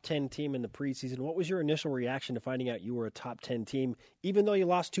top 10 team in the preseason. What was your initial reaction to finding out you were a top 10 team, even though you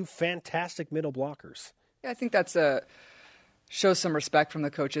lost 2 fantastic middle blockers? Yeah, I think that's shows some respect from the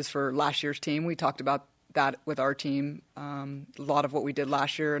coaches for last year's team. We talked about that with our team, a lot of what we did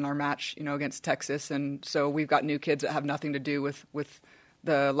last year in our match, against Texas, and so we've got new kids that have nothing to do with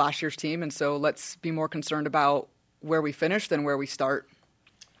the last year's team, and so let's be more concerned about where we finish than where we start.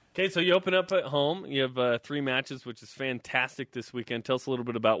 Okay, so you open up at home. You have 3 matches, which is fantastic this weekend. Tell us a little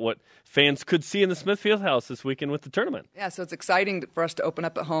bit about what fans could see in the Smith Fieldhouse this weekend with the tournament. Yeah, so it's exciting for us to open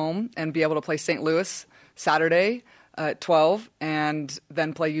up at home and be able to play St. Louis Saturday at 12 and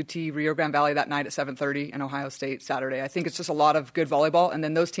then play UT Rio Grande Valley that night at 7:30 and Ohio State Saturday. I think it's just a lot of good volleyball, and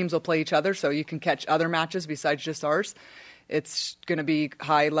then those teams will play each other, so you can catch other matches besides just ours. It's going to be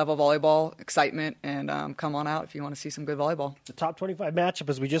high-level volleyball, excitement, and come on out if you want to see some good volleyball. The top 25 matchup,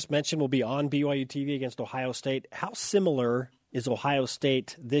 as we just mentioned, will be on BYU TV against Ohio State. How similar is Ohio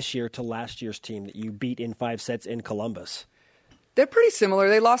State this year to last year's team that you beat in 5 sets in Columbus? They're pretty similar.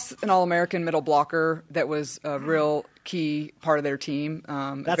 They lost an All-American middle blocker that was a real key part of their team.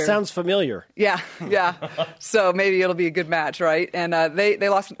 That sounds familiar. Yeah. So maybe it'll be a good match, right? And they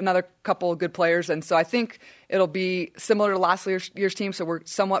lost another couple of good players, and so I think it'll be similar to last year's team. So we're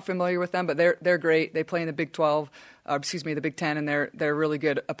somewhat familiar with them, but they're great. They play in the Big 12, the Big 10, and they're a really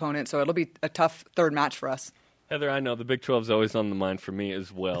good opponent. So it'll be a tough third match for us. Heather, I know the Big 12 is always on the mind for me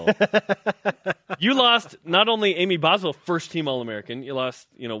as well. You lost not only Amy Boswell, first-team All-American, you lost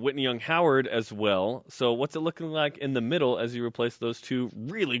Whitney Young-Howard as well. So what's it looking like in the middle as you replace those 2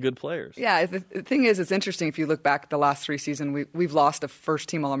 really good players? Yeah, the thing is, it's interesting. If you look back the last 3 seasons, we've lost a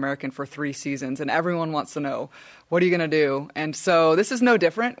first-team All-American for 3 seasons, and everyone wants to know, what are you going to do? And so this is no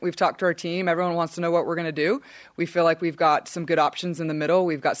different. We've talked to our team. Everyone wants to know what we're going to do. We feel like we've got some good options in the middle.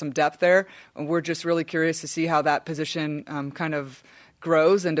 We've got some depth there, and we're just really curious to see how that position kind of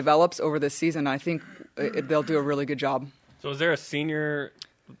grows and develops over this season. I think they'll do a really good job. So is there a senior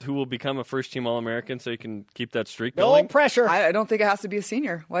who will become a first-team All-American so you can keep that streak going? No pressure. I don't think it has to be a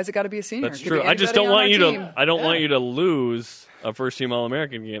senior. Why has it got to be a senior? That's true. I just don't want you to. I don't want you to lose a first-team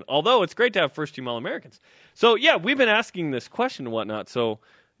All-American again. Although it's great to have first-team All-Americans. So yeah, we've been asking this question and whatnot. So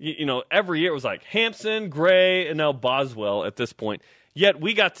every year it was like Hampson, Gray, and now Boswell at this point. Yet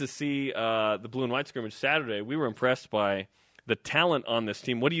we got to see the blue and white scrimmage Saturday. We were impressed by the talent on this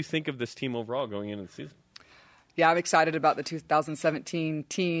team. What do you think of this team overall going into the season? Yeah, I'm excited about the 2017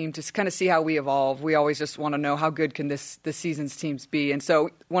 team, just kind of see how we evolve. We always just want to know how good can this season's teams be. And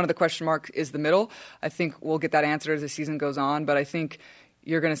so one of the question marks is the middle. I think we'll get that answer as the season goes on, but I think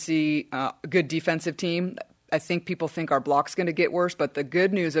you're going to see a good defensive team. I think people think our block's going to get worse, but the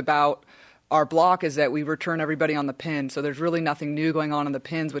good news about our block is that we return everybody on the pin. So there's really nothing new going on in the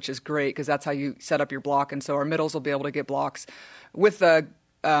pins, which is great because that's how you set up your block. And so our middles will be able to get blocks. With the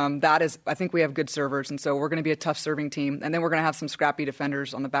I think we have good servers, and so we're going to be a tough serving team. And then we're going to have some scrappy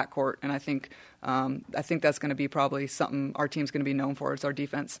defenders on the backcourt. And I think that's going to be probably something our team's going to be known for is our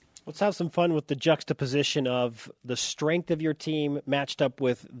defense. Let's have some fun with the juxtaposition of the strength of your team matched up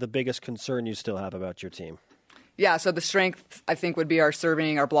with the biggest concern you still have about your team. Yeah, so the strength, I think, would be our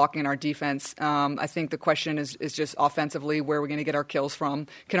serving, our blocking, our defense. I think the question is just offensively, where are we going to get our kills from?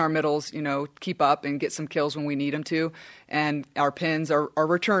 Can our middles, keep up and get some kills when we need them to? And our pins are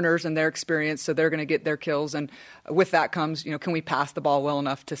returners and their experience, so they're going to get their kills. And with that comes, can we pass the ball well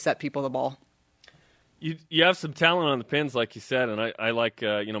enough to set people the ball? You have some talent on the pins, like you said, and I like,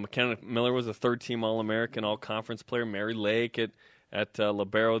 McKenna Miller was a third-team All-American, All-Conference player. Mary Lake at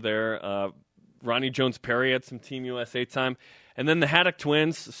Libero there. Ronnie Jones-Perry had some Team USA time. And then the Haddock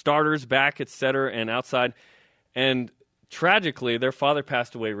twins, starters, back, et cetera, and outside. And tragically, their father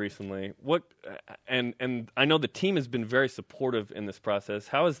passed away recently. And I know the team has been very supportive in this process.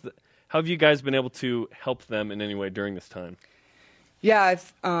 How have you guys been able to help them in any way during this time? Yeah,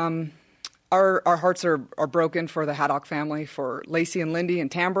 our hearts are broken for the Haddock family, for Lacey and Lindy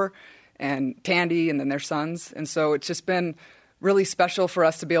and Tamber and Tandy and then their sons. And so it's just been really special for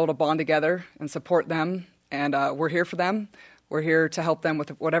us to be able to bond together and support them. And we're here for them. We're here to help them with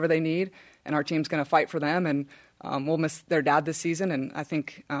whatever they need. And our team's going to fight for them. And we'll miss their dad this season. And I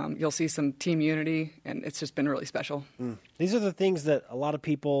think you'll see some team unity. And it's just been really special. These are the things that a lot of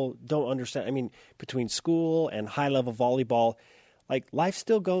people don't understand. I mean, between school and high-level volleyball, like life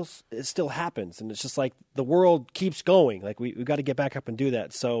still goes, it still happens. And it's just like the world keeps going. Like we've got to get back up and do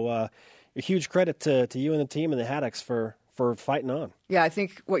that. So a huge credit to you and the team and the Haddocks for fighting on. Yeah, I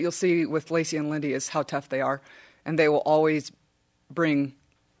think what you'll see with Lacey and Lindy is how tough they are. And they will always bring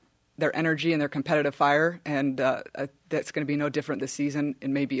their energy and their competitive fire, and that's going to be no different this season,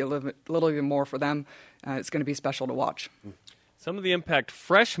 and maybe a little even more for them. It's going to be special to watch. Some of the impact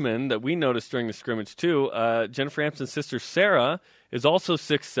freshmen that we noticed during the scrimmage, too. Jennifer Hampson's sister, Sarah, is also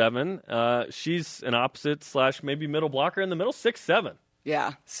 6'7". She's an opposite / maybe middle blocker in the middle, 6'7".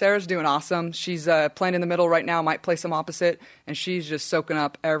 Yeah, Sarah's doing awesome. She's playing in the middle right now, might play some opposite, and she's just soaking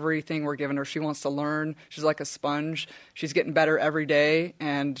up everything we're giving her. She wants to learn. She's like a sponge. She's getting better every day,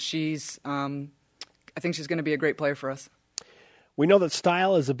 and I think she's going to be a great player for us. We know that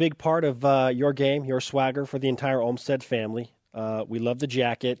style is a big part of your game, your swagger for the entire Olmstead family. We love the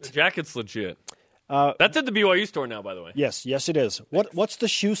jacket. The jacket's legit. That's at the BYU store now, by the way. Yes, it is. What's the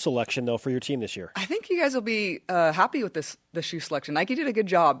shoe selection, though, for your team this year? I think you guys will be happy with the shoe selection. Nike did a good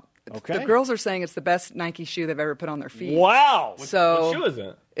job. Okay. The girls are saying it's the best Nike shoe they've ever put on their feet. Wow. What shoe is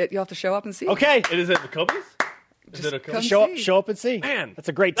it? You'll have to show up and see. Okay. Is it the Kobe's? Is it a Kobe? Show up and see. Man. That's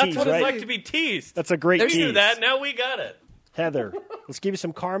a great tease, right? That's what it's like to be teased. That's a great tease. They knew that. Now we got it. Heather, let's give you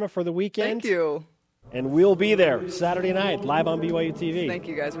some karma for the weekend. Thank you. And we'll be there Saturday night, live on BYU TV. Thank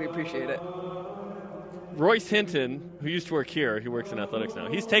you, guys. We appreciate it. Royce Hinton, who used to work here, he works in athletics now.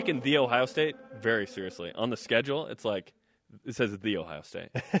 He's taken the Ohio State very seriously. On the schedule, it's like, it says the Ohio State.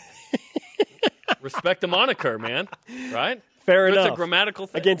 Respect the moniker, man. Right? Fair enough. It's a grammatical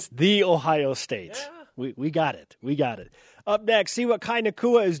thing. Against the Ohio State. Yeah. We got it. We got it. Up next, see what Kai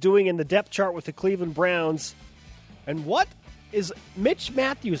Nakua is doing in the depth chart with the Cleveland Browns. And what is Mitch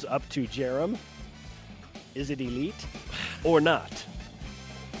Matthews up to, Jarom? Is it elite or not?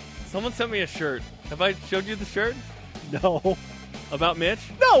 Someone sent me a shirt. Have I showed you the shirt? No. About Mitch?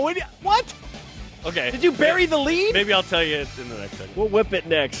 No. What? Okay. Did you bury the lead? Maybe I'll tell you it's in the next segment. We'll whip it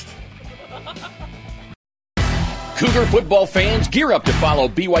next. Cougar football fans, gear up to follow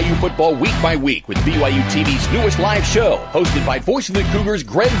BYU football week by week with BYU TV's newest live show, hosted by voice of the Cougars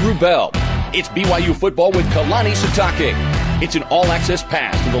Greg Wrubell. It's BYU football with Kalani Sitake. It's an all-access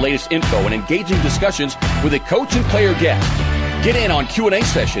pass to the latest info and engaging discussions with a coach and player guest. Get in on Q&A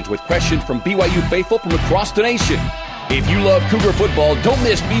sessions with questions from BYU faithful from across the nation. If you love Cougar football, don't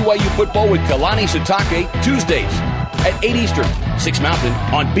miss BYU football with Kalani Sitake Tuesdays at 8 Eastern, 6 Mountain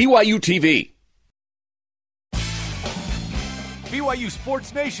on BYU TV. BYU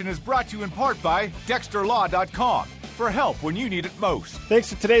Sports Nation is brought to you in part by DexterLaw.com for help when you need it most. Thanks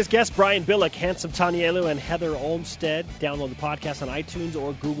to today's guests, Brian Billick, Handsome Tanielu, and Heather Olmstead. Download the podcast on iTunes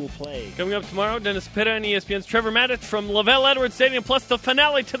or Google Play. Coming up tomorrow, Dennis Pitta and ESPN's Trevor Maddich from Lavelle Edwards Stadium, plus the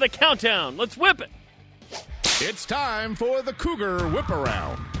finale to the countdown. Let's whip it. It's time for the Cougar Whip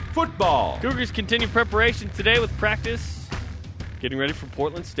Around. Football. Cougars continue preparation today with practice. Getting ready for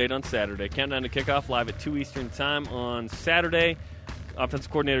Portland State on Saturday. Countdown to kickoff live at 2 Eastern time on Saturday. Offensive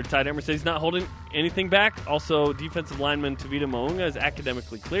coordinator Ty Demmer says he's not holding anything back. Also, defensive lineman Tavita Mounga is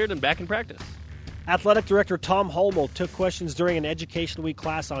academically cleared and back in practice. Athletic director Tom Holmoe took questions during an Education Week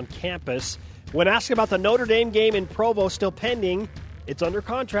class on campus. When asked about the Notre Dame game in Provo still pending, it's under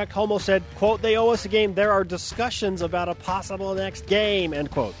contract, Holmoe said, quote, "They owe us a game. There are discussions about a possible next game," end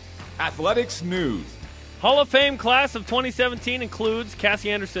quote. Athletics news. Hall of Fame class of 2017 includes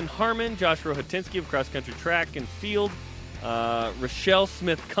Cassie Anderson-Harmon, Joshua Hatinsky of cross-country track and field, Rochelle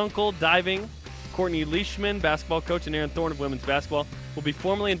Smith-Kunkel, diving, Courtney Leishman, basketball coach, and Aaron Thorne of women's basketball will be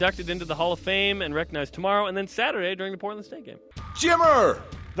formally inducted into the Hall of Fame and recognized tomorrow and then Saturday during the Portland State game. Jimmer!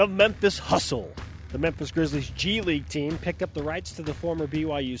 The Memphis Hustle. The Memphis Grizzlies G League team picked up the rights to the former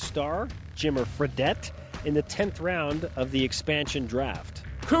BYU star, Jimmer Fredette, in the 10th round of the expansion draft.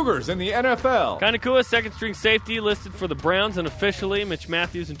 Cougars in the NFL. Kai Nakua, second-string safety, listed for the Browns, and officially Mitch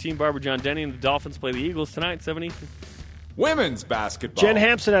Matthews and team barber John Denny and the Dolphins play the Eagles tonight, 7 Eastern. Women's basketball. Jen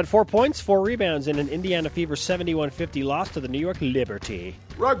Hampson had 4 points, 4 rebounds in an Indiana Fever 71-50 loss to the New York Liberty.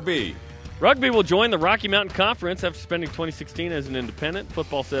 Rugby. Rugby will join the Rocky Mountain Conference after spending 2016 as an independent.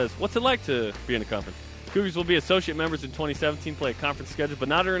 Football says, what's it like to be in a conference? Cougars will be associate members in 2017, play a conference schedule, but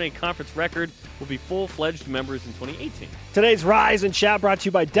not earn a conference record, will be full-fledged members in 2018. Today's Rise and Shout brought to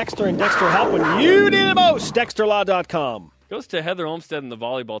you by Dexter and Dexter Help when you need it most. DexterLaw.com. Goes to Heather Olmstead and the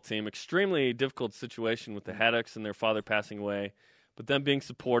volleyball team. Extremely difficult situation with the Haddocks and their father passing away, but them being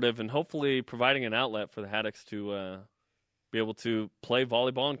supportive and hopefully providing an outlet for the Haddocks to be able to play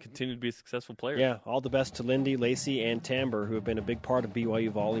volleyball and continue to be successful players. Yeah, all the best to Lindy, Lacey, and Tamber, who have been a big part of BYU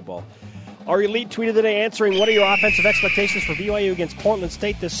volleyball. Our Elite tweet of the day answering, what are your offensive expectations for BYU against Portland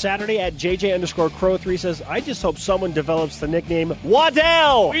State this Saturday? At JJ_Crow3 says, I just hope someone develops the nickname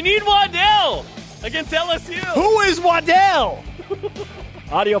Waddell. We need Waddell against LSU. Who is Waddell?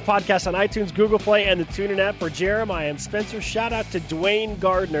 Audio podcast on iTunes, Google Play, and the TuneIn app. For Jarom, I am Spencer. Shout out to Dwayne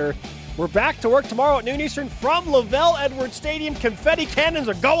Gardner. We're back to work tomorrow at noon Eastern from Lavelle Edwards Stadium. Confetti cannons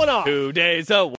are going off. 2 days away.